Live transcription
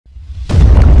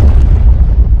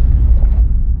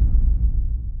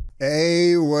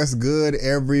what's good,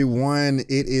 everyone?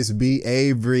 It is B.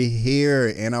 Avery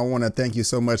here, and I want to thank you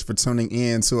so much for tuning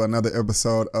in to another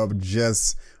episode of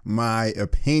Just My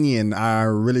Opinion. I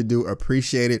really do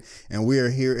appreciate it, and we are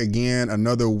here again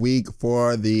another week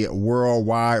for the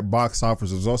worldwide box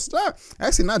office results.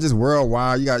 Actually, not just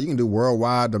worldwide. You can do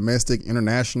worldwide, domestic,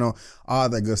 international, all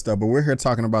that good stuff. But we're here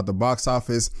talking about the box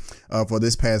office for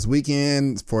this past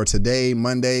weekend, for today,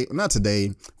 Monday,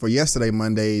 for yesterday,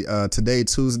 Monday, today,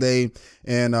 Tuesday,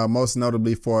 and most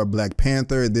notably for Black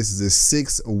Panther. This is the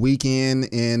 6th weekend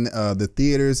in the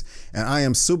theaters, and I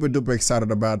am super duper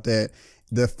excited about that.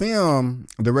 The film,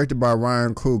 directed by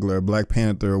Ryan Coogler, Black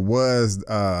Panther, was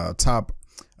top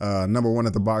 #1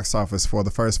 at the box office for the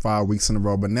first 5 weeks in a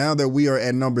row. But now that we are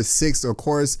at number 6, of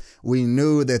course, we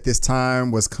knew that this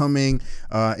time was coming.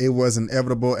 It was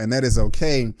inevitable, and that is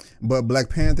okay. But Black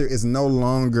Panther is no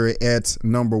longer at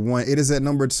 #1. It is at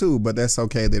number 2, but that's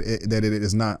okay that it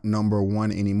is not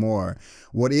 #1 anymore.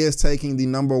 What is taking the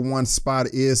 #1 spot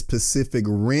is Pacific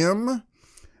Rim,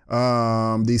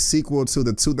 the sequel to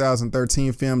the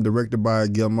 2013 film directed by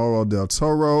Guillermo del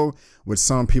Toro, which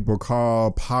some people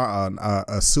call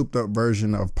a souped up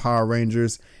version of Power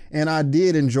Rangers. And I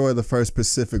did enjoy the first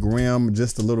Pacific Rim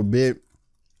just a little bit.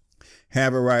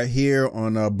 Have it right here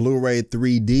on Blu-ray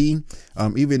 3D.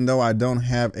 Even though I don't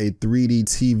have a 3D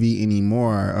TV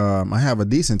anymore, I have a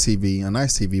decent TV, a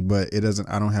nice TV, but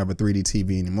I don't have a 3D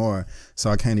TV anymore, so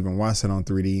I can't even watch it on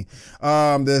 3D.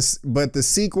 But the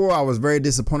sequel, I was very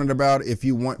disappointed about. If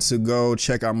you want to go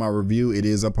check out my review, it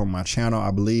is up on my channel.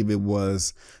 I believe it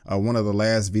was one of the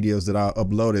last videos that I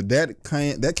uploaded.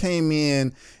 That came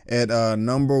in at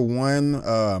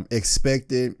 #1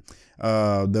 expected.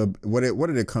 What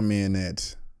did it come in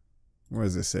at? Where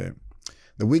is this at?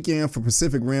 The weekend for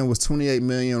Pacific Rim was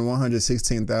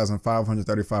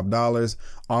 $28,116,535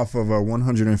 off of a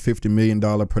 $150 million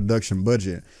production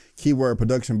budget. Keyword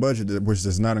production budget, which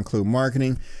does not include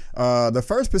marketing. The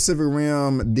first Pacific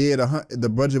Rim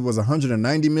the budget was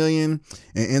 $190 million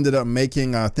and ended up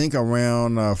making, I think,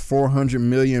 around $400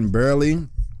 million barely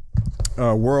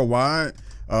worldwide.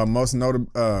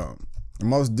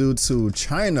 Most due to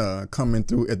China coming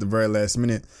through at the very last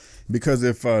minute, because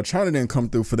if China didn't come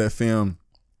through for that film,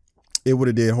 it would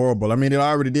have did horrible. I mean, it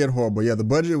already did horrible. Yeah, the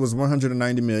budget was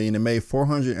 $190 million. It made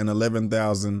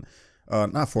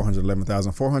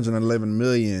 $411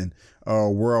 million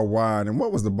worldwide. And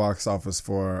what was the box office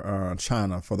for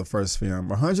China for the first film?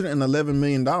 $111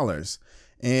 million.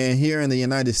 And here in the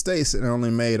United States, it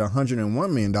only made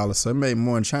 $101 million. So it made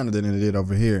more in China than it did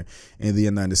over here in the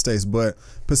United States. But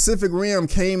Pacific Rim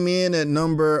came in at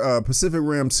Pacific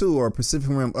Rim 2 or Pacific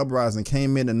Rim Uprising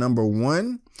came in at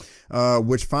 #1,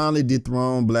 which finally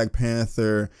dethroned Black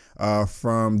Panther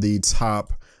from the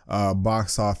top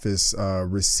box office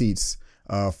receipts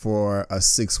for a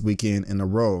 6th weekend in a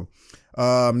row.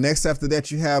 Next after that,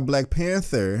 you have Black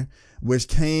Panther, which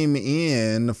came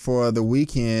in for the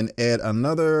weekend at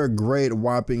another great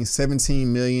whopping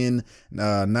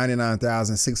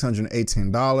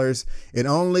 $17,099,618. It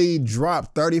only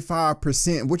dropped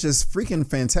 35%, which is freaking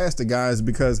fantastic, guys,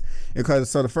 because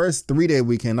so the first 3-day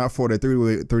weekend, not 4-day,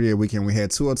 3-day weekend, we had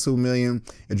 202 million.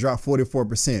 It dropped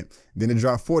 44%. Then it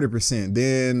dropped 40%.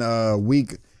 Then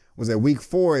week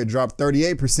 4, it dropped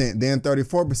 38%, then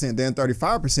 34%, then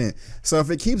 35%. So if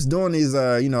it keeps doing these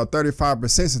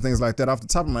 35% and things like that, off the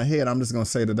top of my head, I'm just gonna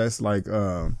say that that's like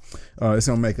it's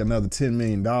gonna make another $10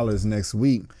 million next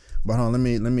week. But hold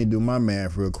on, let me do my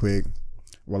math real quick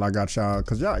while I got y'all,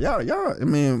 cause y'all I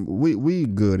mean, we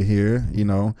good here,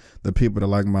 the people that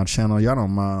like my channel, y'all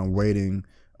don't mind waiting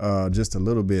just a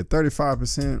little bit.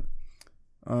 35%.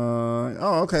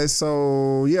 Okay,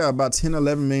 so yeah, about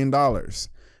 $10-11 million.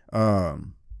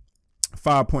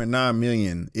 5.9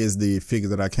 million is the figure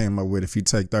that I came up with if you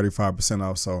take 35%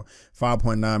 off. So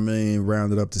 5.9 million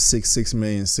rounded up to 6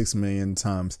 million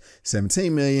times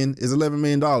 17 million is $11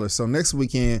 million. So next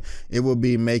weekend it will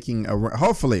be making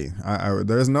hopefully,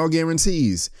 there's no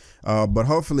guarantees, but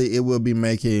hopefully it will be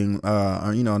making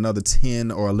another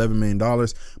 10 or $11 million.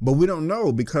 But we don't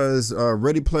know, because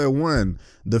Ready Player One,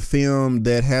 the film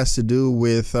that has to do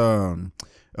with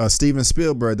Steven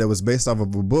Spielberg, that was based off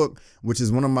of a book, which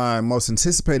is one of my most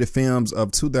anticipated films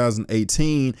of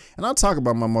 2018. And I'll talk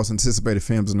about my most anticipated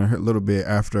films in a little bit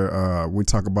after we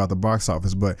talk about the box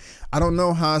office. But I don't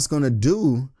know how it's going to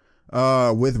do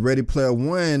with Ready Player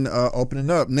One opening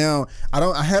up. Now,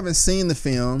 I haven't seen the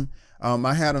film.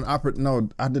 I had an I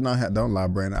did not have, don't lie,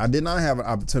 Brandon. I did not have an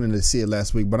opportunity to see it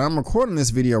last week, but I'm recording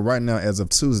this video right now as of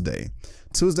Tuesday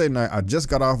night. I just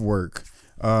got off work.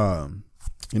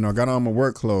 Got on my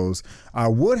work clothes. I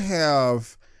would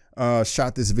have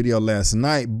shot this video last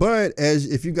night, but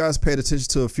if you guys paid attention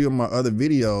to a few of my other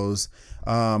videos,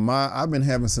 I've been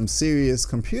having some serious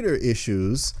computer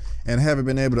issues and haven't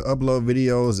been able to upload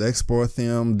videos, export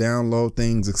them, download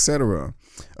things, etc.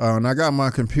 And I got my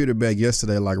computer back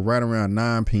yesterday, like right around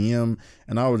 9 p.m.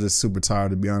 and I was just super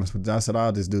tired, to be honest with you. I said,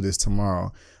 I'll just do this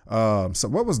tomorrow. So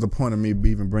what was the point of me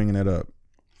even bringing it up?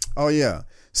 Oh yeah.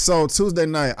 So Tuesday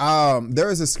night, there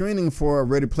is a screening for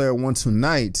Ready Player One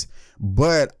tonight,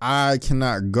 but I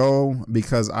cannot go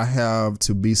because I have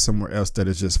to be somewhere else that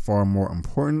is just far more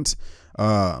important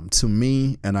to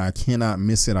me, and I cannot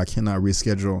miss it. I cannot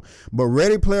reschedule. But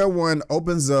Ready Player One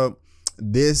opens up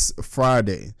this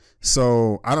Friday.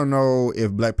 So I don't know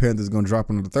if Black Panther is going to drop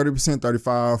another 30%,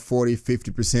 35, 40,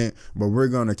 50%, but we're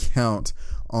going to count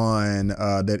on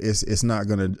that it's not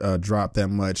going to drop that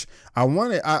much.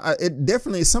 It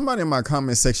definitely, somebody in my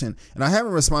comment section, and I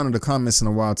haven't responded to comments in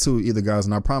a while too either, guys,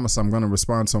 and I promise I'm going to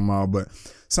respond to them all, but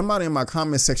somebody in my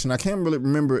comment section, I can't really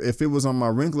remember if it was on my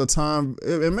Wrinkle of Time,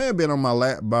 it may have been on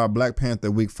my Black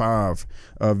Panther Week 5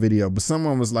 video, but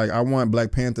someone was like, I want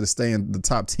Black Panther to stay in the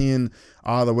top 10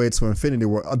 all the way to Infinity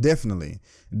War. Oh, definitely.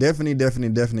 I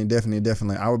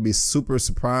would be super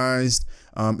surprised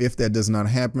if that does not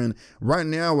happen. Right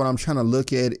now, what I'm trying to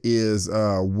look at is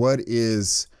what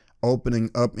is opening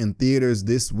up in theaters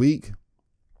this week.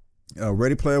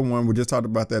 Ready Player One, we just talked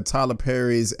about that. Tyler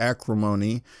Perry's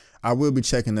Acrimony. I will be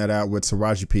checking that out with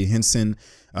Taraji P. Henson.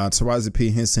 Taraji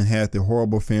P. Henson had the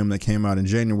horrible film that came out in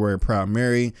January, Proud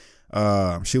Mary.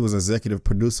 She was executive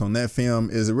producer on that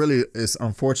film. It's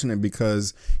unfortunate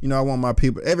because, you know, I want my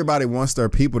people, everybody wants their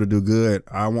people to do good.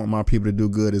 I want my people to do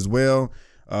good as well.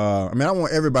 I mean, I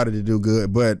want everybody to do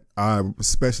good, but I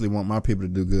especially want my people to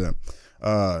do good.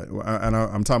 And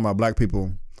I'm talking about Black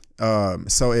people.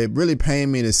 So it really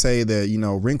pained me to say that, you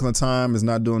know, Wrinkle in Time is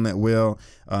not doing that well.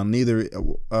 Neither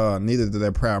did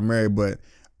that Proud Mary, but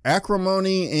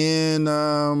Acrimony and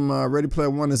Ready Player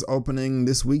One is opening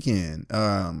this weekend.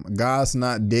 God's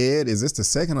Not Dead. Is this the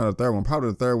second or the third one? Probably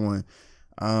the third one.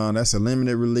 That's a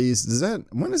limited release.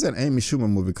 When does that Amy Schumer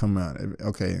movie come out?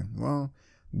 Okay, well,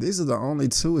 these are the only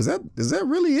two. Is that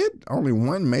really it? Only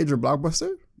one major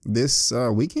blockbuster this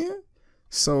weekend?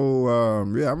 So,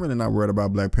 yeah, I'm really not worried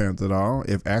about Black Panther at all.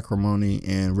 If Acrimony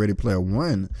and Ready Player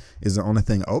One is the only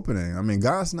thing opening. I mean,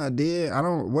 God's Not Dead.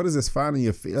 What is this, Finding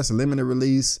Your Feet? That's a limited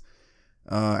release.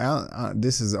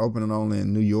 This is opening only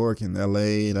in New York and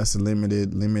LA. That's a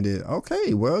limited.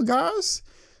 Okay, well, guys.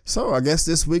 So I guess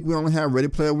this week we only have Ready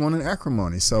Player One and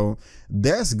Acrimony. So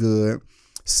that's good.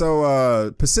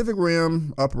 So, Pacific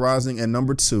Rim Uprising at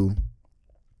number 2.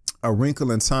 A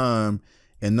Wrinkle in Time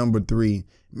at number 3.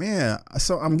 Man,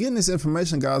 so I'm getting this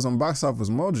information, guys, on Box Office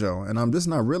Mojo, and I'm just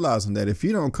not realizing that if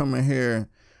you don't come in here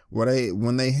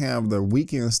when they have the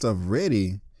weekend stuff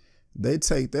ready, they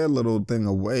take that little thing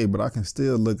away, but I can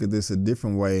still look at this a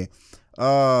different way.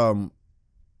 I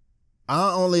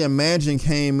Only Imagine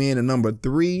came in at number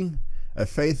 3, a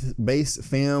faith-based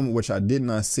film, which I did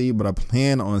not see, but I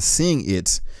plan on seeing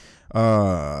it.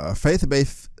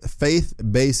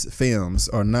 Faith-based films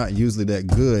are not usually that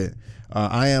good.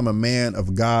 I am a man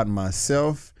of God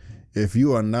myself. If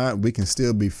you are not, we can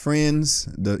still be friends.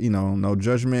 No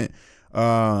judgment.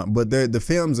 But the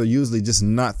films are usually just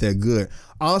not that good.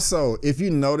 Also, if you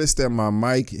notice that my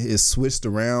mic is switched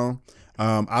around,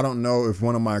 I don't know if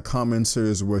one of my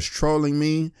commenters was trolling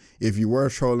me. If you were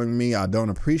trolling me, I don't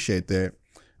appreciate that.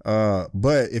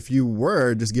 But if you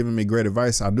were just giving me great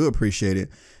advice, I do appreciate it.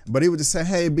 But he would just say,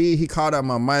 hey, B, he called out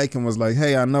my mic and was like,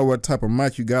 hey, I know what type of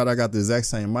mic you got. I got the exact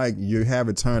same mic. You have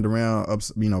it turned around,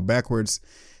 backwards.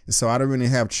 So I don't really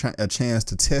have a chance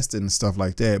to test it and stuff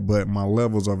like that. But my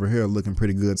levels over here are looking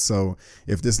pretty good. So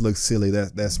if this looks silly,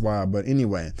 that's why. But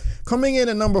anyway, coming in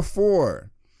at number 4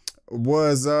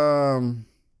 was, actually,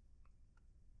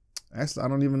 I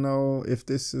don't even know if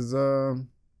this is,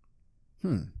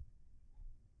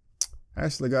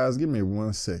 Actually, guys, give me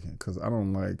 1 second, because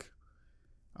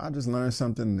I just learned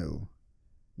something new.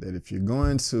 That if you're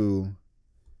going to,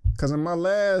 because in my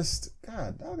last,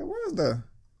 God,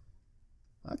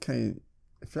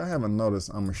 if y'all haven't noticed,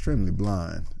 I'm extremely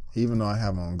blind, even though I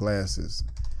have on glasses.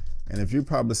 And if you're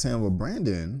probably saying, well,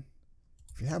 Brandon,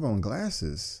 if you have on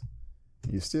glasses,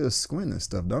 you're still squinting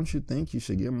stuff. Don't you think you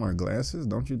should get more glasses?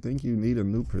 Don't you think you need a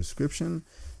new prescription?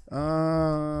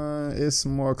 It's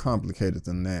more complicated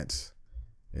than that.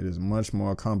 It is much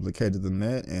more complicated than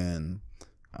that, and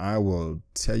I will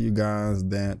tell you guys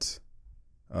that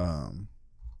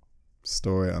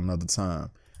story another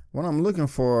time. What I'm looking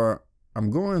for,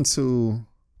 I'm going to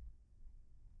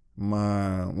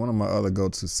one of my other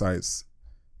go-to sites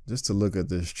just to look at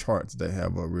this chart they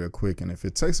have up real quick. And if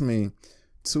it takes me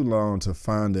too long to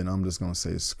find it, I'm just going to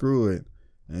say screw it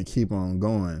and keep on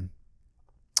going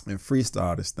and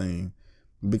freestyle this thing.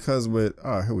 Because with,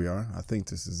 here we are. I think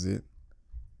this is it.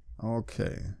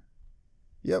 Okay.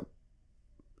 Yep.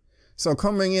 So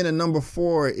coming in at number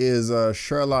 4 is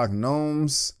Sherlock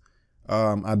Gnomes.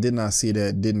 I did not see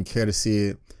that, didn't care to see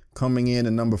it. Coming in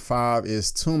at number 5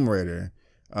 is Tomb Raider,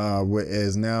 which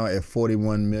is now at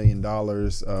 $41 million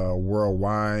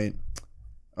worldwide.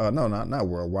 No, not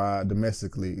worldwide,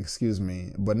 domestically, excuse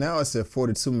me. But now it's at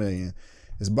 $42 million.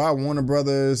 It's by Warner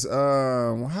Brothers.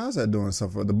 How's that doing so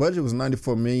far? The budget was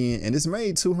 $94 million, and it's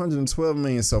made $212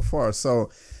 million so far.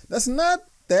 So that's not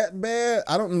that bad.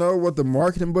 I don't know what the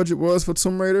marketing budget was for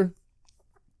Tomb Raider.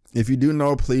 If you do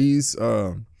know, please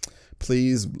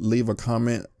leave a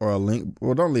comment or a link.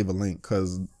 Well, don't leave a link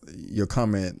because your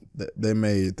comment, they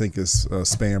may think it's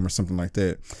spam or something like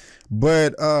that.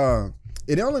 But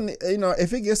it only,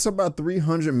 if it gets to about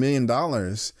 $300 million,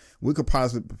 we could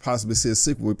possibly see a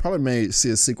sequel. We probably may see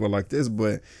a sequel like this,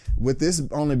 but with this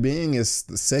only being its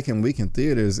the second week in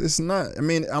theaters, it's not,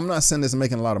 I'm not saying it's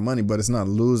making a lot of money, but it's not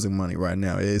losing money right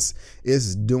now. It's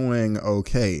doing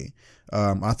okay.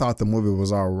 I thought the movie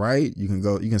was all right. You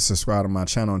can subscribe to my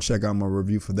channel and check out my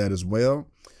review for that as well,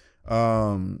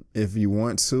 if you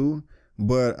want to.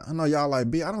 But I know y'all like,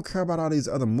 B, I don't care about all these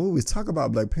other movies. Talk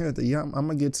about Black Panther. Yeah, I'm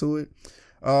gonna get to it.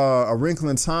 A Wrinkle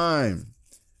in Time.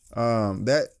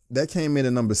 That came in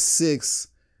at number 6.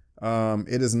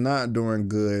 It is not doing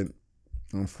good,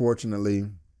 unfortunately.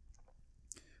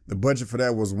 The budget for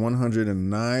that was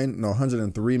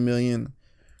 $103 million.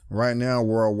 Right now,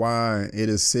 worldwide, it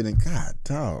is sitting,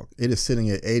 it is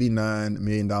sitting at $89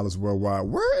 million worldwide.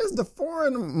 Where is the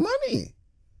foreign money?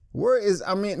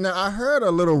 Now I heard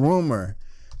a little rumor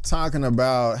talking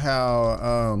about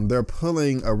how they're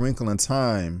pulling A Wrinkle in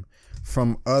Time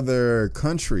from other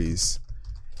countries.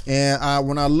 And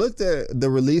when I looked at the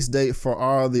release date for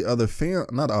all the other films,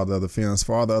 not all the other films,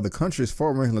 for all the other countries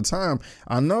for A Wrinkle in Time,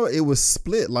 I know it was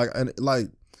split.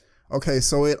 Okay,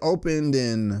 so it opened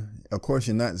in, of course,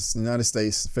 United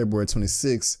States, February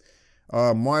 26th.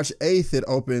 March 8th, it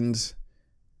opened.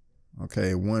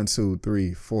 Okay, 1, 2,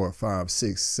 3, 4, 5,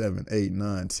 6, 7, 8,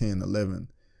 9, 10, 11,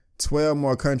 12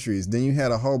 more countries. Then you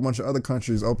had a whole bunch of other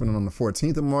countries opening on the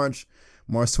 14th of March,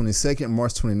 March 22nd,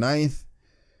 March 29th,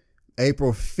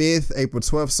 April 5th, April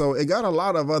 12th. So it got a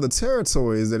lot of other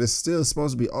territories that it's still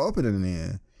supposed to be opening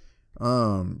in.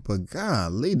 But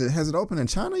golly, has it opened in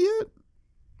China yet?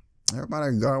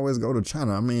 Everybody always go to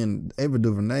China. Ava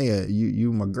DuVernay,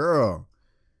 you my girl.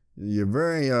 You're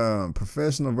very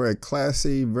professional, very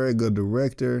classy, very good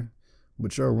director.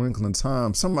 But you're A Wrinkle in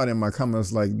Time. Somebody in my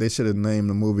comments like they should have named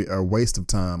the movie A Waste of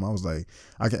Time. I was like,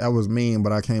 I was mean,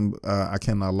 but I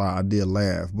cannot lie. I did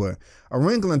laugh. But A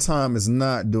Wrinkle in Time is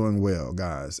not doing well,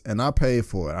 guys. And I paid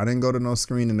for it. I didn't go to no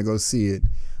screening to go see it.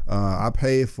 I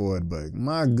paid for it, but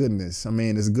my goodness,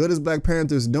 as good as Black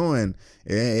Panther's doing,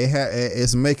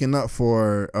 it's making up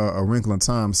for A Wrinkle in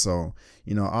Time. So,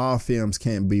 all films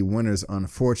can't be winners,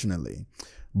 unfortunately.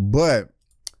 But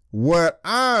hold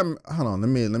on, let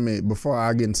me before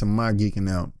I get into my geeking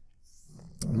out,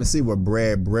 let me see what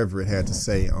Brad Breverett had to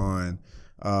say on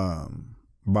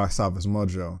Box Office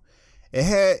Mojo. It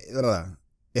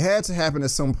had to happen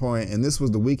at some point, and this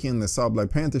was the weekend that saw Black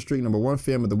Panther Streak, #1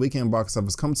 film at the weekend box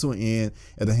office, come to an end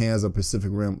at the hands of Pacific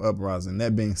Rim Uprising.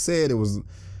 That being said, it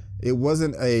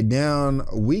wasn't a down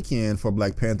weekend for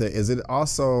Black Panther, as it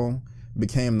also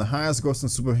became the highest grossing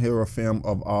superhero film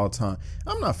of all time.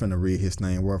 I'm not finna read his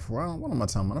name word for word. What am I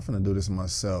talking about? I'm finna do this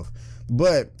myself.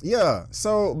 But yeah,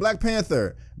 so Black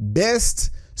Panther,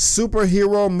 best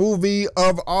superhero movie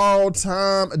of all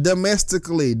time,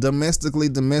 domestically,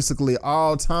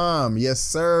 all time. Yes,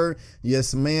 sir.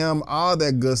 Yes, ma'am. All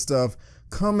that good stuff.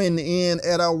 Coming in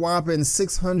at a whopping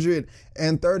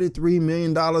 $633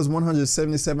 million,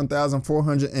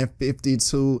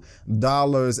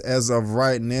 $177,452 as of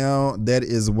right now. That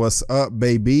is what's up,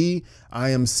 baby. I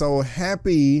am so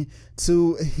happy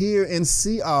to hear and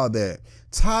see all that.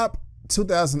 Top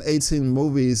 2018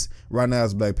 movies right now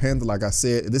is Black Panther. Like I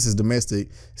said, this is domestic,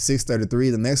 633.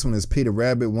 The next one is Peter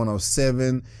Rabbit,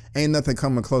 107. Ain't nothing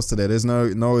coming close to that. There's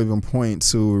no even point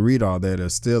to read all that.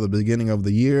 It's still the beginning of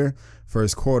the year,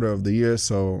 first quarter of the year.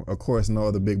 So of course, no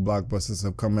other big blockbusters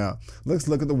have come out. Let's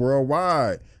look at the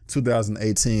worldwide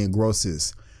 2018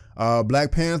 grosses.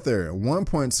 Black Panther,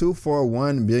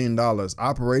 $1.241 billion.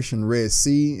 Operation Red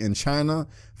Sea in China,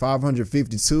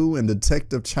 552, and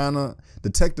Detective Chinatown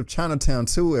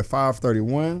 2 at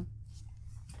 531.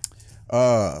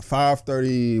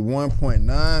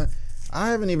 531.9.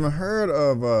 I haven't even heard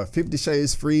of 50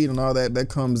 Shades Freed and all that. That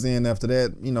comes in after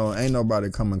that. You know, ain't nobody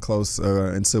coming close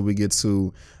until we get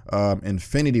to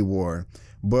Infinity War.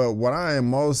 But what I am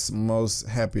most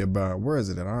happy about, where is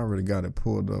it at? I already got it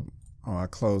pulled up. Oh, I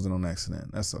closed it on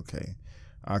accident. That's okay.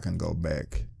 I can go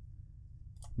back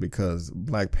because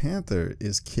Black Panther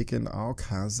is kicking all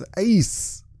kinds of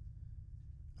ace.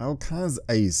 All kinds of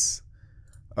ace.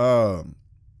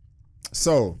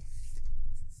 So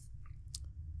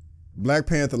Black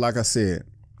Panther, like I said,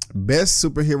 best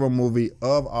superhero movie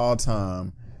of all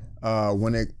time.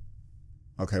 When it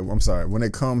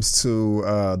comes to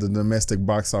the domestic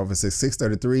box office, it's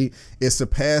 633. It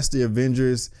surpassed the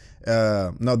Avengers.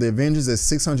 The Avengers is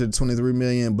 623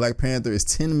 million. Black Panther is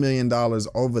 $10 million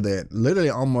over that. Literally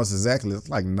almost exactly. It's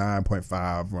like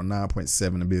 9.5 or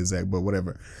 9.7 to be exact, but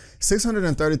whatever.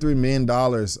 $633 million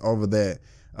over that.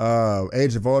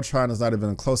 Age of Ultron is not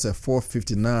even close at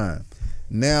 459.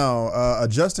 Now,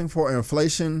 adjusting for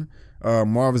inflation,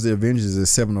 Marvel's The Avengers is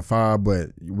 705,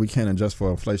 but we can't adjust for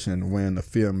inflation when the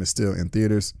film is still in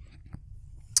theaters.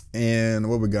 And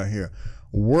what we got here?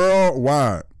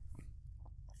 Worldwide.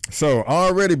 So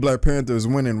already Black Panther is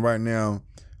winning right now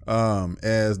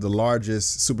as the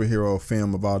largest superhero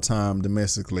film of all time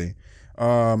domestically.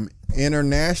 Worldwide,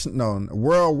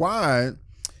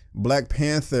 Black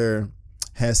Panther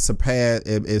has surpassed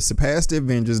the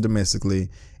Avengers domestically.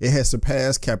 It has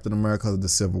surpassed Captain America: The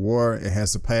Civil War. It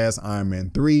has surpassed Iron Man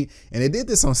 3, and it did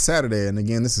this on Saturday. And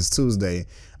again, this is Tuesday.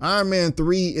 Iron Man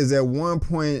 3 is at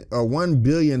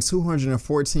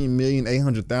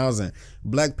 1,214,800,000.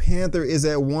 Black Panther is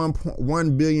at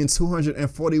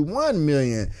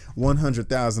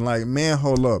 1,241,100,000. Like, man,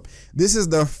 hold up. This is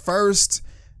the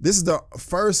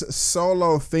first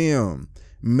solo film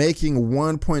making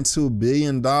 $1.2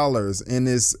 billion in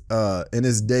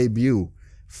its debut.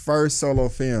 First solo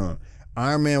film.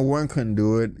 Iron Man 1 couldn't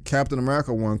do it. Captain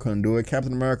America 1 couldn't do it.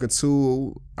 Captain America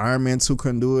 2, Iron Man 2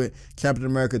 couldn't do it. Captain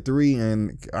America 3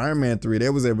 and Iron Man 3, they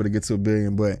was able to get to $1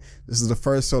 billion, but this is the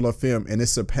first solo film and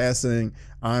it's surpassing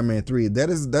Iron Man 3.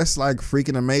 That's like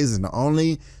freaking amazing. The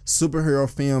only superhero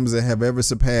films that have ever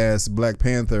surpassed Black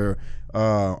Panther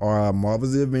are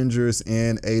Marvel's The Avengers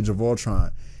and Age of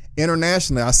Ultron.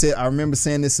 Internationally, I remember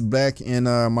saying this back in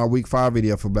my week 5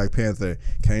 video for Black Panther.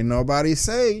 Can't nobody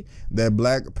say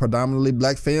that predominantly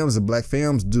black films and black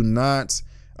films do not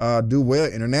do well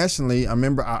internationally. I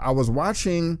remember I was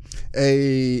watching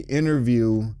a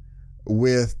interview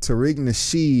with Tariq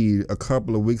Nasheed a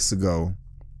couple of weeks ago,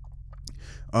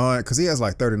 because he has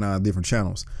like 39 different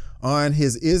channels. On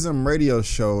his Ism radio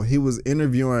show, he was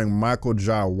interviewing Michael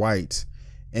Jai White.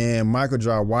 And Michael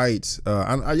Jai White,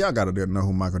 y'all gotta know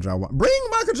who Michael Jai White. Bring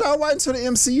Michael Jai White into the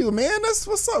MCU, man. That's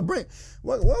what's up.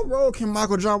 What role can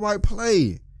Michael Jai White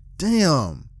play?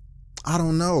 Damn, I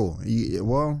don't know.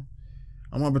 Well,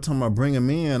 I'm gonna be talking about bring him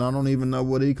in. I don't even know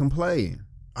what he can play.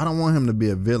 I don't want him to be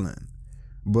a villain,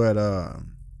 but I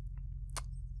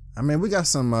mean, we got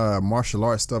some martial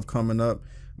arts stuff coming up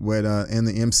with in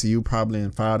the MCU probably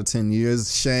in 5 to 10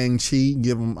 years. Shang-Chi,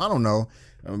 give him, I don't know.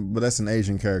 But that's an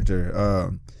Asian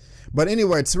character. But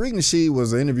anyway, Tariq Nasheed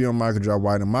was interviewing Michael Jai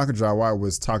White, and Michael Jai White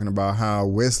was talking about how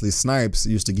Wesley Snipes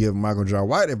used to give Michael Jai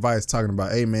White advice, talking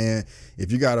about, hey man,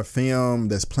 if you got a film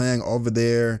that's playing over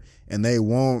there and they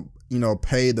won't,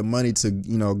 pay the money to,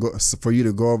 for you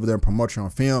to go over there and promote your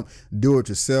own film, do it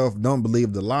yourself. Don't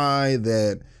believe the lie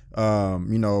that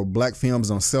black films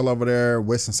don't sell over there.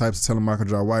 Wesley Snipes is telling Michael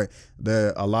Jai White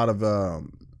that a lot of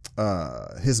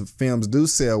his films do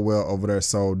sell well over there,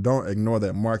 so don't ignore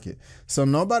that market. So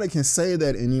nobody can say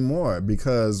that anymore,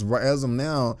 because as of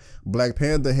now, Black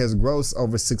Panther has grossed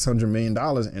over $600 million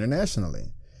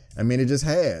internationally. I mean, it just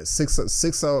has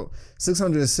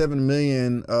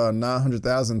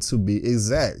 607,900,000 to be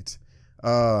exact.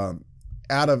 Out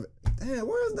of,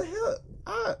 where's the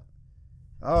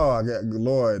hell?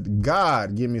 Lord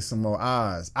God, give me some more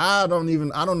eyes. I don't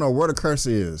know where the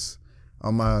cursor is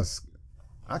on my.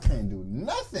 I can't do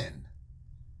nothing.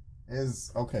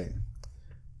 It's okay.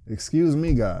 Excuse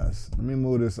me, guys. Let me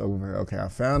move this over here. Okay, I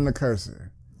found the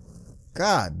cursor.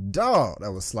 God, dog,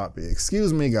 that was sloppy.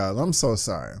 Excuse me, guys. I'm so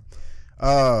sorry.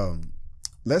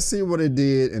 Let's see what it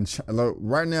did.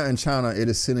 Right now in China, it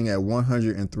is sitting at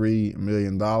 $103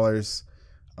 million.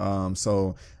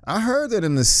 So I heard that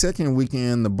in the second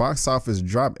weekend, the box office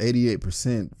dropped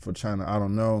 88% for China. I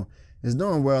don't know. It's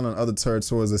doing well in other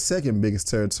territories. The second biggest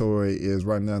territory is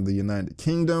right now the United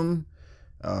Kingdom,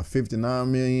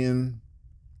 59 million.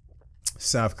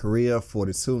 South Korea,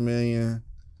 42 million.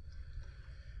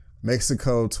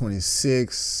 Mexico,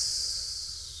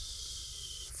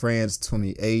 26. France,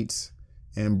 28.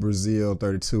 and Brazil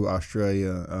 32,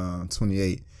 Australia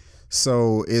 28.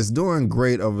 So it's doing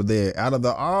great over there. Out of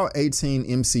the all 18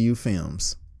 MCU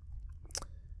films,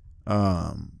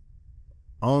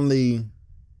 only,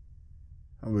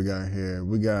 what we got here?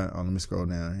 We got, let me scroll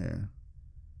down here.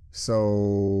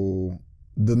 So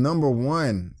the number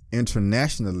one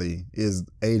internationally is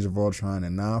Age of Ultron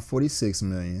at 946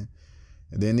 million.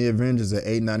 And then the Avengers at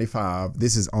 895.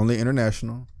 This is only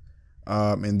international.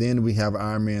 And then we have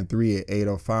Iron Man 3 at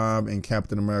 805 and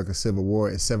Captain America Civil War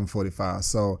at 745.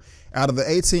 So out of the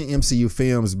 18 MCU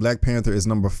films, Black Panther is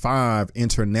number 5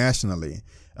 internationally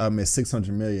at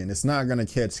 600 million. It's not going to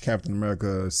catch Captain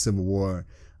America Civil War.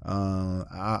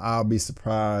 I'll be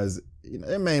surprised.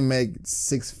 It may make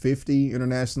 650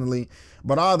 internationally,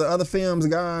 but all the other films,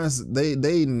 guys, they at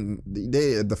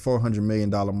the $400 million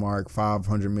mark,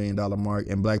 $500 million mark,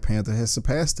 and Black Panther has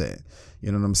surpassed that.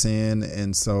 You know what I'm saying?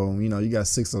 And so, you got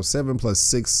 607 plus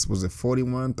 6, was it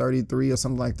 4133 or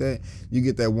something like that? You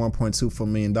get that $1.24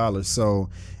 million. So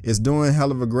it's doing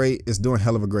hella great. It's doing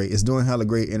hella great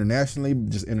internationally,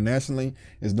 just internationally.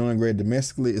 It's doing great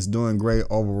domestically. It's doing great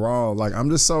overall. Like, I'm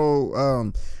just so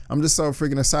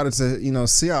freaking excited to,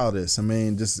 see all this. I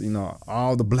mean, just,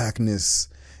 all the blackness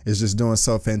is just doing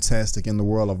so fantastic in the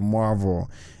world of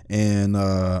Marvel and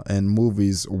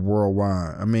movies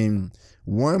worldwide. I mean,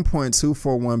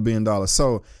 $1.241 billion.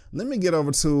 So let me get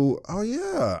over to, oh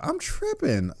yeah, I'm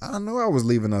tripping. I know I was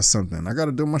leaving us something. I got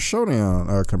to do my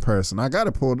showdown comparison. I got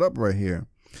it pulled up right here.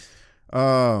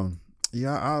 Yeah,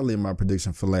 I'll leave my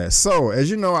prediction for last. So as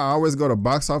you know, I always go to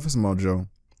Box Office Mojo.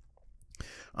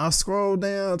 I scroll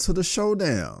down to the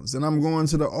showdowns and I'm going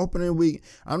to the opening week.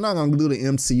 I'm not going to do the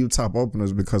MCU top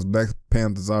openers because Black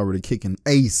Panther's already kicking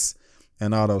ace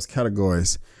in all those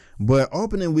categories. But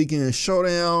opening weekend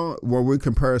showdown where we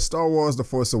compare Star Wars The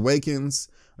Force Awakens,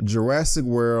 Jurassic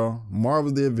World,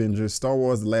 Marvel The Avengers, Star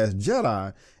Wars The Last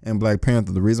Jedi, and Black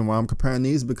Panther. The reason why I'm comparing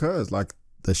these because, like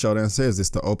the showdown says, it's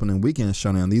the opening weekend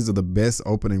showdown. These are the best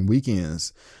opening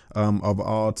weekends of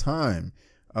all time.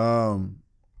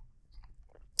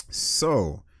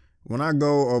 So when I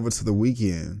go over to the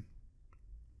weekend,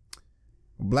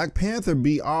 Black Panther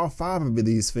beat all 5 of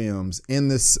these films. In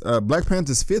this Black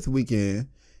Panther's 5th weekend,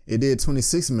 it did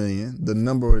 26 million. The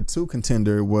number 2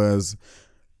 contender was,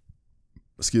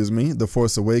 The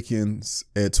Force Awakens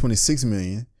at 26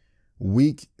 million.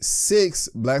 Week 6,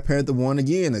 Black Panther won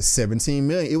again at 17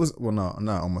 million. It was, well, no,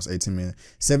 not almost 18 million.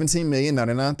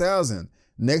 17,099,000.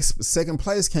 Second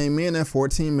place came in at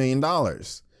 $14 million,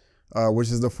 which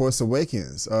is The Force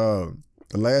Awakens. The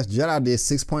Last Jedi did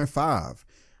 6.5.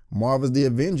 Marvel's The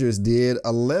Avengers did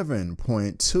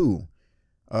 11.2.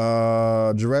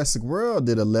 Jurassic World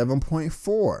did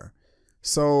 11.4.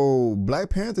 So Black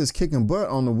Panther's kicking butt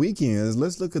on the weekends.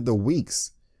 Let's look at the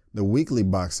weeks, the weekly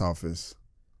box office.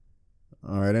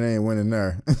 All right, it ain't winning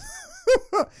there.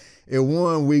 It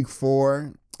won week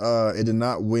 4. It did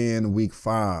not win week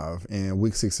 5, and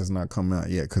week 6 has not come out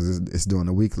yet because it's doing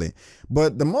the weekly.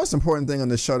 But the most important thing on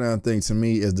this showdown thing to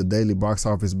me is the daily box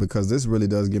office, because this really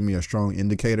does give me a strong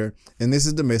indicator. And this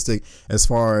is domestic as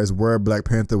far as where Black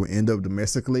Panther will end up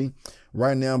domestically.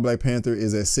 Right now, Black Panther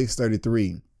is at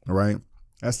 633. All right.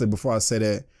 Actually, before I say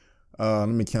that, let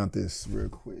me count this real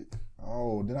quick.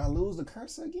 Oh, did I lose the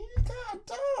cursor again? God,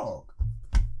 dog.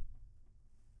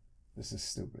 This is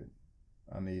stupid.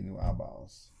 I need new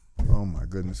eyeballs. Oh my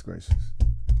goodness gracious.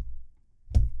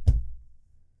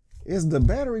 Is the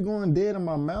battery going dead on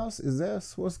my mouse? Is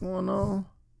that what's going on?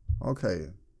 Okay.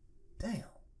 Damn.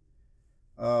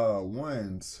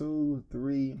 1, 2,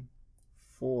 3,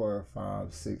 4,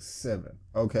 5, 6, 7.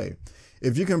 Okay.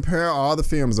 If you compare all the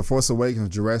films, The Force Awakens,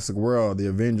 Jurassic World, The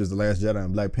Avengers, The Last Jedi,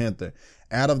 and Black Panther,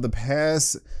 out of the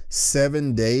past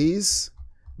 7 days,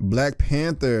 Black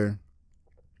Panther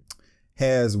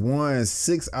has won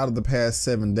 6 out of the past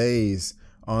 7 days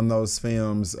on those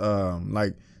films.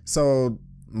 So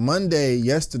Monday,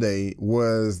 yesterday,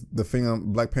 was the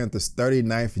film Black Panther's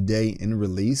 39th day in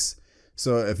release.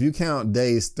 So if you count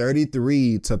days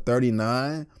 33 to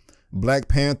 39, Black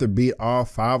Panther beat all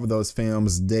 5 of those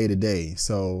films day to day.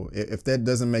 So if that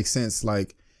doesn't make sense, on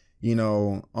the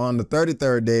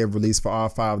 33rd day of release for all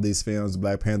 5 of these films,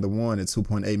 Black Panther won at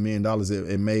 $2.8 million.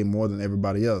 It made more than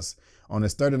everybody else. On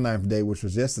its 39th day, which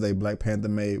was yesterday, Black Panther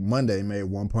Monday made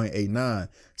 1.89.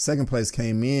 Second place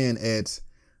came in at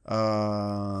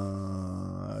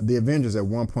The Avengers at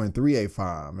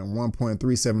 1.385 and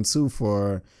 1.372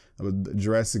 for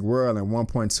Jurassic World and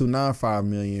 1.295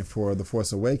 million for The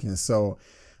Force Awakens. So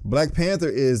Black Panther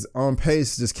is on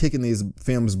pace, just kicking these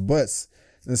films' butts.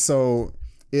 And so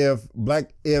if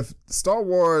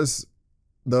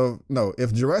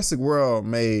Jurassic World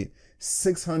made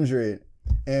 $650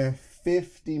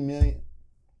 million.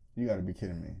 You got to be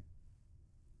kidding me.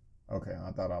 Okay,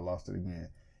 I thought I lost it again.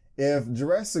 If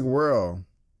Jurassic World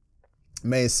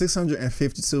made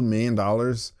 $652 million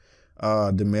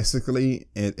domestically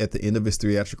at the end of its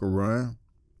theatrical run,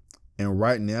 and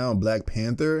right now Black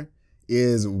Panther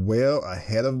is well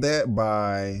ahead of that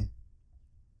by,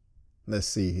 let's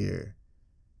see here,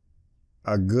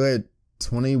 a good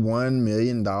 $21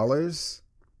 million.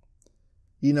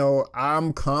 You know,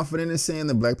 I'm confident in saying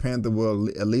that Black Panther will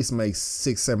at least make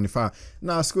 $675.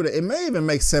 Nah, screw that. It may even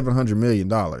make $700 million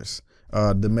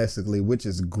domestically, which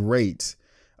is great.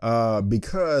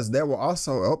 Because that will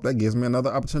also, that gives me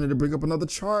another opportunity to bring up another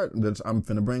chart that I'm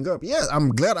finna bring up. Yes, I'm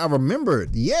glad I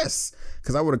remembered. Yes,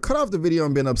 because I would have cut off the video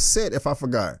and been upset if I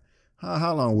forgot.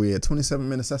 How long we at? 27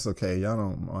 minutes? That's okay. Y'all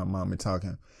don't mind me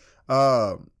talking.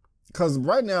 Because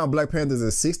right now, Black Panther is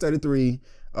at 633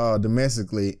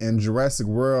 domestically, and Jurassic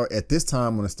World at this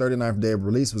time on its 39th day of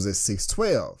release was at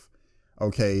 612.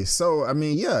 Okay, so I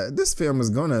mean, yeah, this film is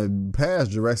gonna pass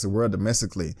Jurassic World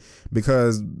domestically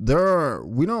because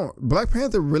Black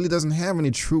Panther really doesn't have any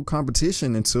true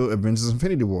competition until Avengers: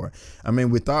 Infinity War. I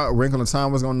mean, we thought Wrinkle in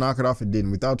Time was gonna knock it off, it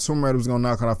didn't. We thought Tomb Raider was gonna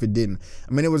knock it off, it didn't.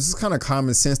 I mean, it was just kind of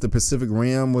common sense the Pacific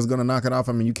Rim was gonna knock it off.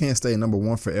 I mean, you can't stay number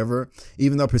one forever,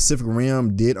 even though Pacific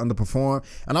Rim did underperform.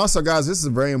 And also, guys, this is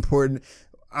very important.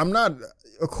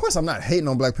 Of course, I'm not hating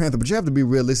on Black Panther, but you have to be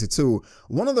realistic too.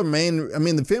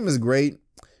 The film is great,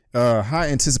 high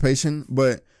anticipation,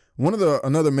 but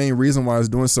another main reason why it's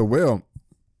doing so well.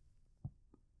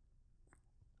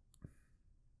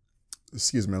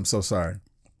 Excuse me, I'm so sorry.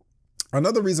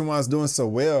 Another reason why it's doing so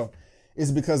well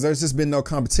is because there's just been no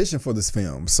competition for this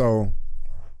film. So,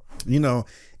 you know,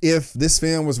 if this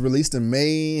film was released in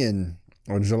May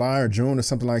or July or June or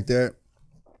something like that,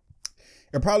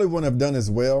 it probably wouldn't have done as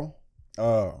well.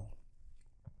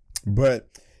 But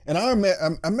I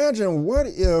imagine, what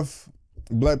if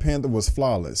Black Panther was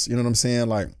flawless? You know what I'm saying?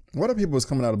 Like, what if people was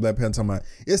coming out of Black Panther talking about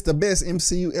it's the best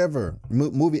MCU ever,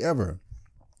 movie ever?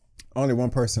 Only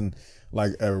one person,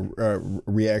 like a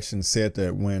reaction, said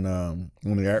that when the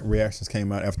reactions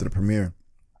came out after the premiere.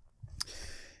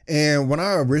 And when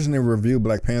I originally reviewed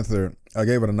Black Panther, I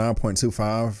gave it a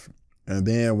 9.25. And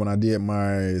then when I did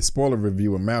my spoiler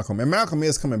review with Malcolm, and Malcolm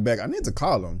is coming back. I need to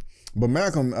call him, but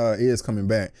Malcolm is coming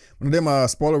back. When I did my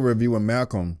spoiler review with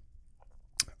Malcolm,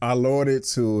 I lowered it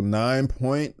to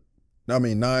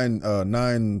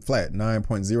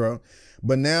 9.0.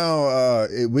 But now,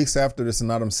 weeks after this, and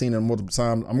now I'm seeing it multiple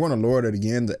times, I'm going to lower it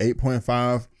again to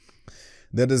 8.5.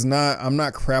 I'm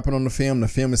not crapping on the film. The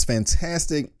film is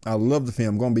fantastic. I love the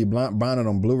film. I'm going to be buying it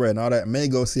on Blu-ray and all that. I may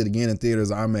go see it again in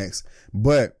theaters, IMAX.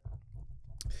 But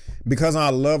because I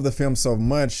love the film so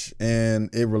much and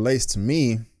it relates to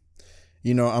me,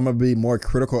 you know, I'm going to be more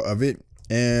critical of it.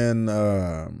 And,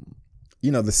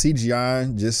 you know, the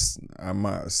CGI, just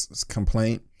my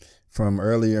complaint from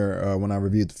earlier when I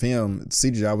reviewed the film,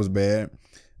 CGI was bad.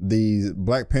 The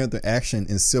Black Panther action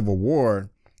in Civil War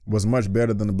was much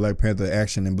better than the Black Panther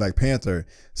action in Black Panther.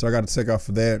 So I got to take off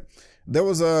for that. There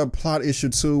was a plot issue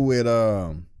too with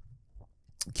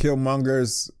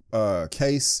Killmonger's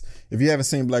case. If you haven't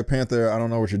seen Black Panther, I don't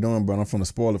know what you're doing, but I'm going to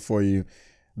spoil it for you.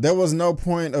 There was no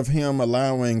point of him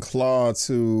allowing Claw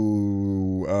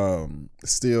to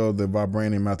steal the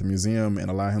vibranium out the museum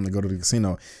and allow him to go to the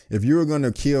casino. If you were going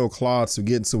to kill Claw to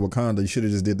get into Wakanda, you should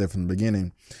have just did that from the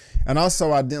beginning. And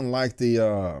also, I didn't like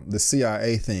the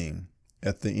CIA thing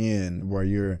at the end where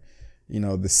you're, you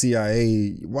know, the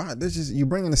CIA. Why? That's just, you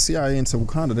bringing the CIA into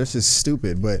Wakanda. That's just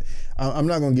stupid. But I'm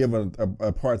not going to give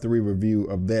a part 3 review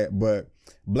of that. But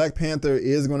Black Panther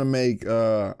is going to make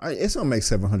it's going to make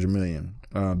 $700 million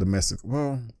domestic.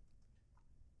 Well,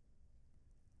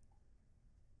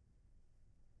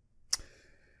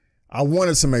 I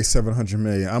wanted to make $700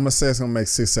 million. I'm gonna say it's gonna make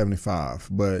 $675,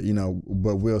 but you know,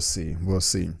 we'll see.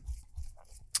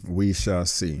 We shall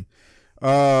see.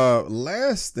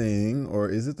 Last thing, or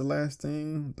is it the last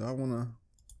thing? Do I wanna?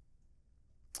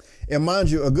 And mind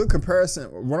you, a good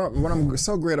comparison. What I'm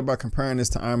so great about comparing this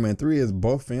to Iron Man 3 is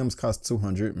both films cost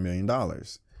 $200 million.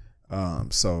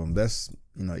 So that's,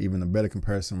 you know, even a better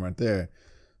comparison right there.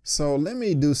 So let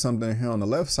me do something here on the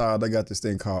left side. I got this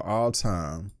thing called all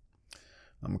time.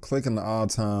 I'm clicking the all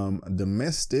time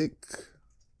domestic.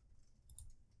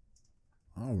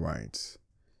 All right,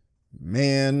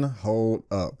 man, hold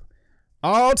up.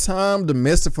 All time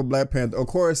domestic for Black Panther. Of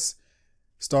course,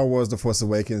 Star Wars: The Force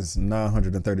Awakens,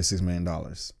 $936 million.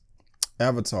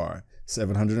 Avatar,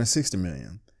 $760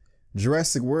 million.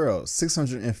 Jurassic World,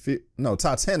 650, no,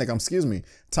 Titanic, excuse me.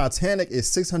 Titanic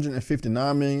is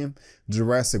 659 million.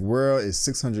 Jurassic World is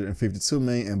 652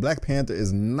 million. And Black Panther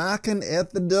is knocking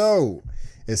at the door.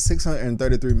 It's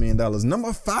 $633 million.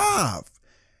 Number 5,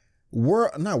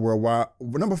 not worldwide,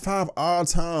 number 5 all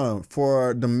time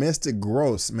for domestic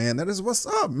gross, man. That is what's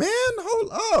up, man.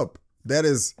 Hold up. That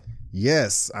is,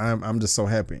 yes, I'm just so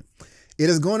happy. It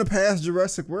is going to pass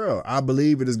Jurassic World. I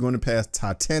believe it is going to pass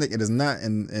Titanic. It is not,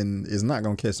 and is not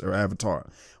going to catch our Avatar.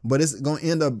 But it's going to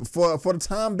end up, for the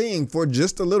time being, for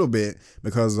just a little bit,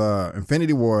 because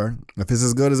Infinity War, if it's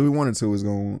as good as we want it to, is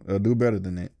going to do better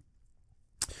than that.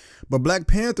 But Black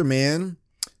Panther, man,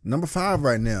 number 5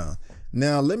 right now.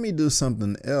 Now, let me do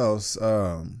something else.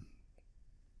 Y'all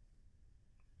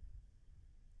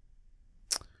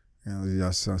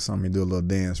saw me do a little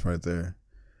dance right there.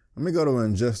 Let me go to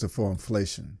adjusted for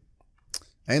inflation.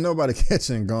 Ain't nobody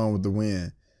catching Gone with the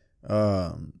Wind.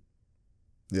 Yeah,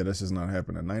 that's just not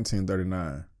happening.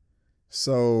 1939.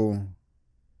 So,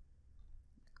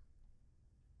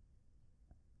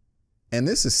 and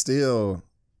this is still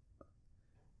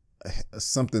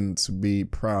something to be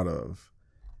proud of.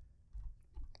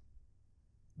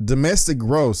 Domestic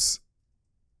gross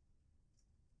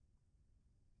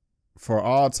for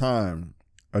all time,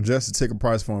 adjusted ticket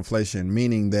price for inflation,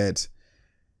 meaning that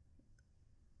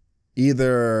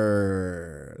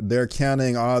either they're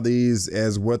counting all these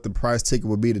as what the price ticket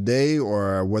would be today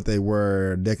or what they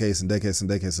were decades and decades and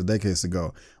decades and decades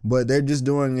ago. But they're just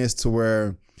doing this to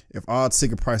where if all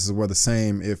ticket prices were the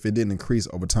same, if it didn't increase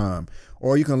over time.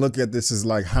 Or you can look at this as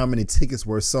like how many tickets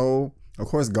were sold. Of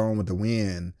course, Gone with the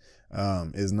Wind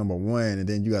is number 1, and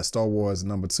then you got Star Wars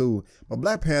number 2. But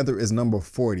Black Panther is number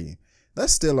 40.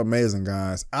 That's still amazing,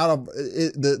 guys. Out of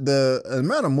it, the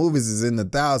amount of movies is in the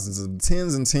thousands, of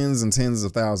tens and tens and tens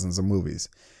of thousands of movies.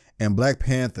 And Black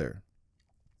Panther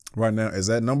right now is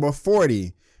at number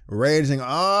 40, ranging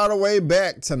all the way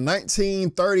back to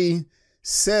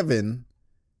 1937.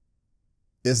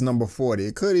 It's number 40.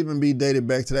 It could even be dated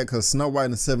back to that because Snow White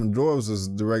and the Seven Dwarfs was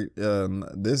direct.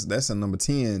 That's at number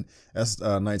 10. That's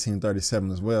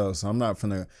 1937 as well. So I'm not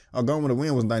finna. Gone with the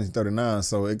Wind was 1939,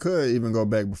 so it could even go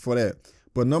back before that.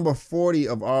 But number 40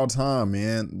 of all time,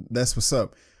 man. That's what's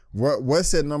up.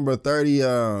 What's at number 30?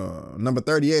 Number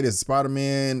 38 is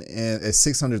Spider-Man, and at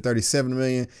 637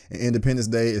 million. And Independence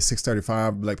Day is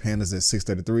 635. Black Panther's at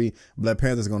 633. Black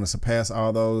Panther's going to surpass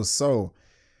all those. So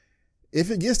if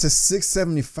it gets to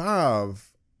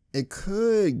 675, it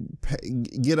could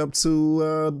get up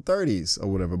to 30s or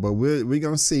whatever, but we're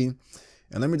going to see.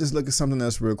 And let me just look at something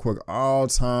else real quick. All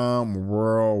time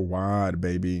worldwide,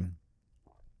 baby.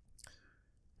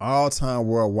 All time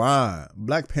worldwide.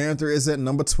 Black Panther is at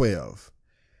number 12.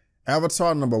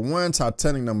 Avatar number 1,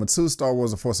 Titanic number 2, Star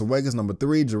Wars The Force Awakens number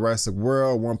 3, Jurassic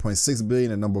World 1.6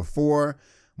 billion at number 4,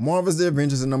 Marvel's The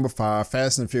Avengers at number 5,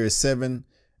 Fast and Furious 7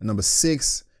 at number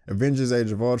 6, Avengers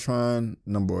Age of Ultron,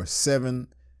 number 7.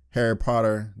 Harry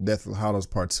Potter, Deathly Hallows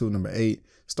Part 2, number 8.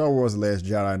 Star Wars The Last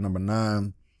Jedi, number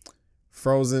 9.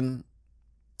 Frozen,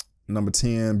 number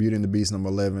 10. Beauty and the Beast, number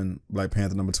 11. Black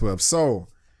Panther, number 12. So,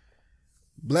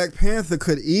 Black Panther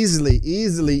could easily,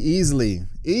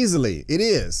 it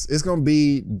is. It's going to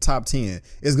be top 10.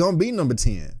 It's going to be number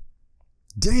 10.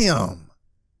 Damn.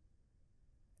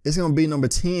 It's going to be number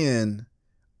 10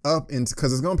 up into,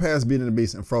 because it's going to pass Beauty and the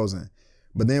Beast and Frozen.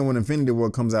 But then when Infinity War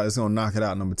comes out, it's going to knock it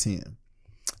out number 10.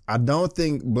 I don't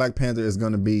think Black Panther is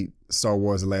going to beat Star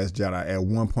Wars The Last Jedi at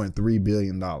 $1.3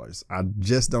 billion. I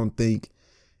just don't think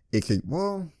it could.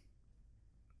 Well,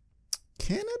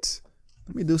 can it?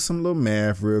 Let me do some little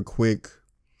math real quick.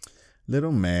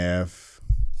 Little math.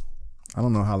 I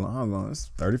don't know how long.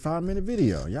 It's a 35-minute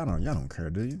video. Y'all don't care,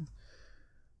 do you?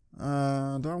 Do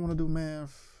I want to do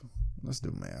math? Let's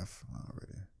do math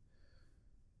already.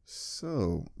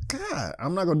 So, God,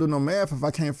 I'm not going to do no math if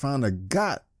I can't find a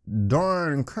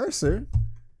darn cursor.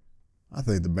 I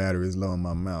think the battery is low on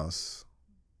my mouse.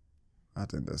 I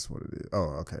think that's what it is.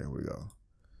 Oh, okay, here we go.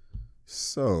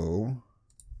 So,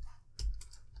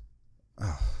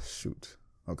 oh, shoot.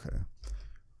 Okay.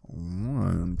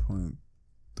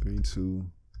 1.32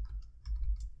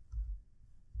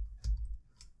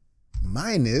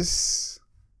 minus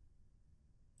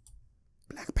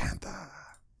Black Panther.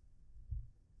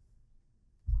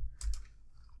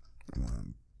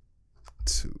 1,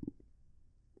 2.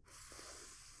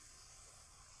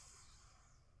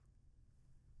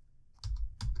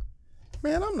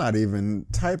 Man, I'm not even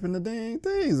typing the dang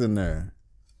things in there.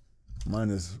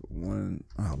 Minus 1.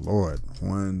 Oh Lord.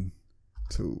 1,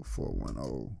 2, 4, 1,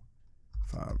 0,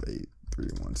 5, 8, 3,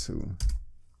 1, 2.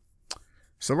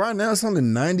 So right now it's only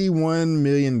 $91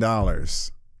 million.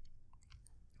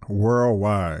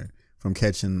 worldwide from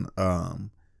catching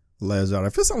Lazard.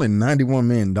 If it's only $91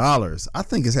 million, I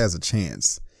think it has a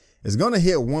chance. It's going to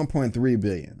hit 1.3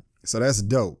 billion. So that's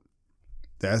dope.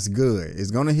 That's good. It's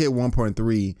going to hit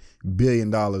 $1.3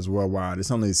 billion worldwide.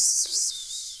 It's only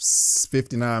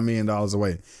 $59 million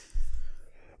away.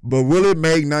 But will it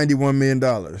make $91 million?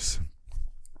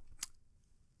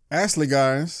 Actually,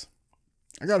 guys,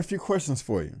 I got a few questions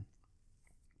for you.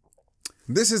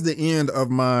 This is the end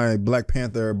of my Black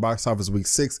Panther box office week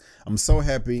 6. I'm so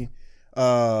happy.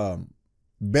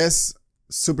 Best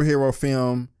superhero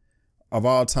film of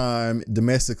all time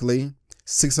domestically,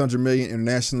 600 million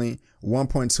internationally,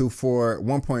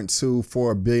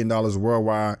 $1.24 billion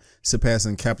worldwide,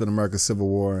 surpassing Captain America Civil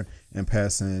War and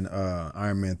passing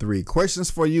Iron Man 3.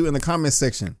 Questions for you in the comment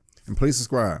section, and please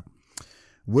subscribe.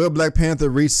 Will Black Panther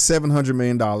reach $700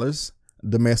 million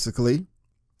domestically?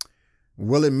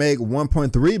 Will it make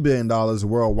 $1.3 billion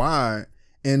worldwide?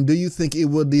 And do you think it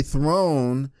will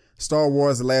dethrone Star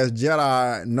Wars The Last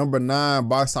Jedi #9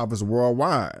 box office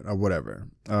worldwide or whatever?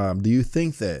 Do you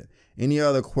think that? Any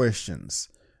other questions?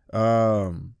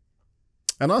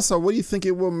 And also, what do you think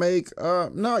it will make?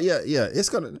 It's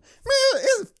gonna,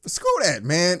 screw that,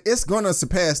 man. It's gonna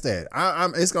surpass that.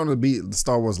 It's gonna be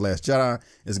Star Wars Last Jedi.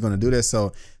 It's gonna do that.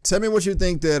 So tell me what you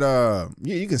think that,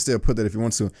 you can still put that if you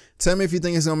want to. Tell me if you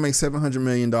think it's gonna make $700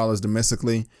 million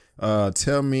domestically.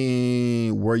 Tell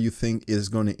me where you think it's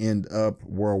gonna end up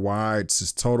worldwide,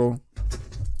 just total.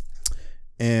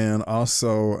 And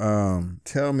also,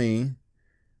 tell me,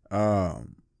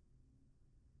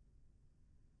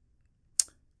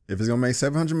 if it's going to make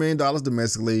 $700 million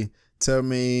domestically, tell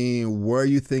me where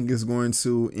you think it's going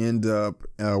to end up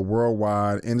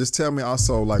worldwide. And just tell me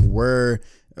also, like, what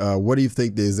do you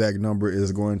think the exact number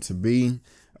is going to be?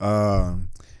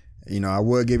 You know, I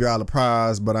will give y'all a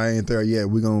prize, but I ain't there yet.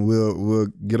 We'll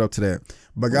get up to that.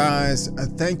 But guys,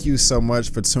 thank you so much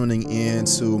for tuning in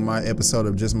to my episode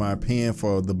of Just My Opinion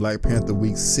for the Black Panther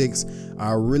Week 6.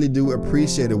 I really do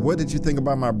appreciate it. What did you think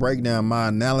about my breakdown, my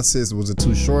analysis? Was it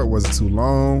too short? Was it too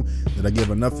long? Did I give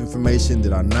enough information?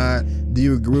 Did I not? Do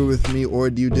you agree with me or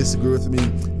do you disagree with me?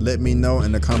 Let me know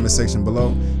in the comment section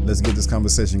below. Let's get this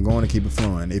conversation going and keep it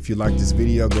flowing. If you like this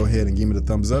video, go ahead and give me the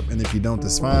thumbs up. And if you don't,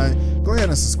 that's fine. Go ahead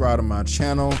and subscribe to my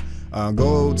channel.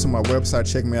 Go to my website,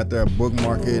 check me out there,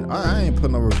 bookmark it. I ain't put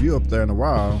no review up there in a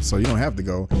while, so you don't have to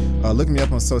go. Look me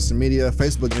up on social media,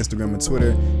 Facebook, Instagram, and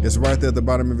Twitter. It's right there at the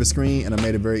bottom of your screen, and I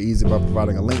made it very easy by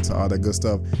providing a link to all that good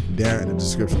stuff down in the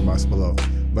description box below.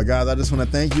 But guys, I just want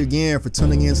to thank you again for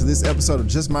tuning in to this episode of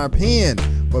Just My Opinion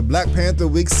for Black Panther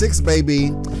Week 6, baby.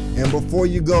 And before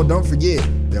you go, don't forget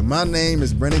that my name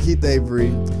is Brandon Keith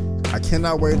Avery. I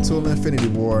cannot wait until Infinity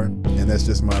War, and that's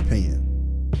just my opinion.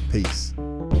 Peace.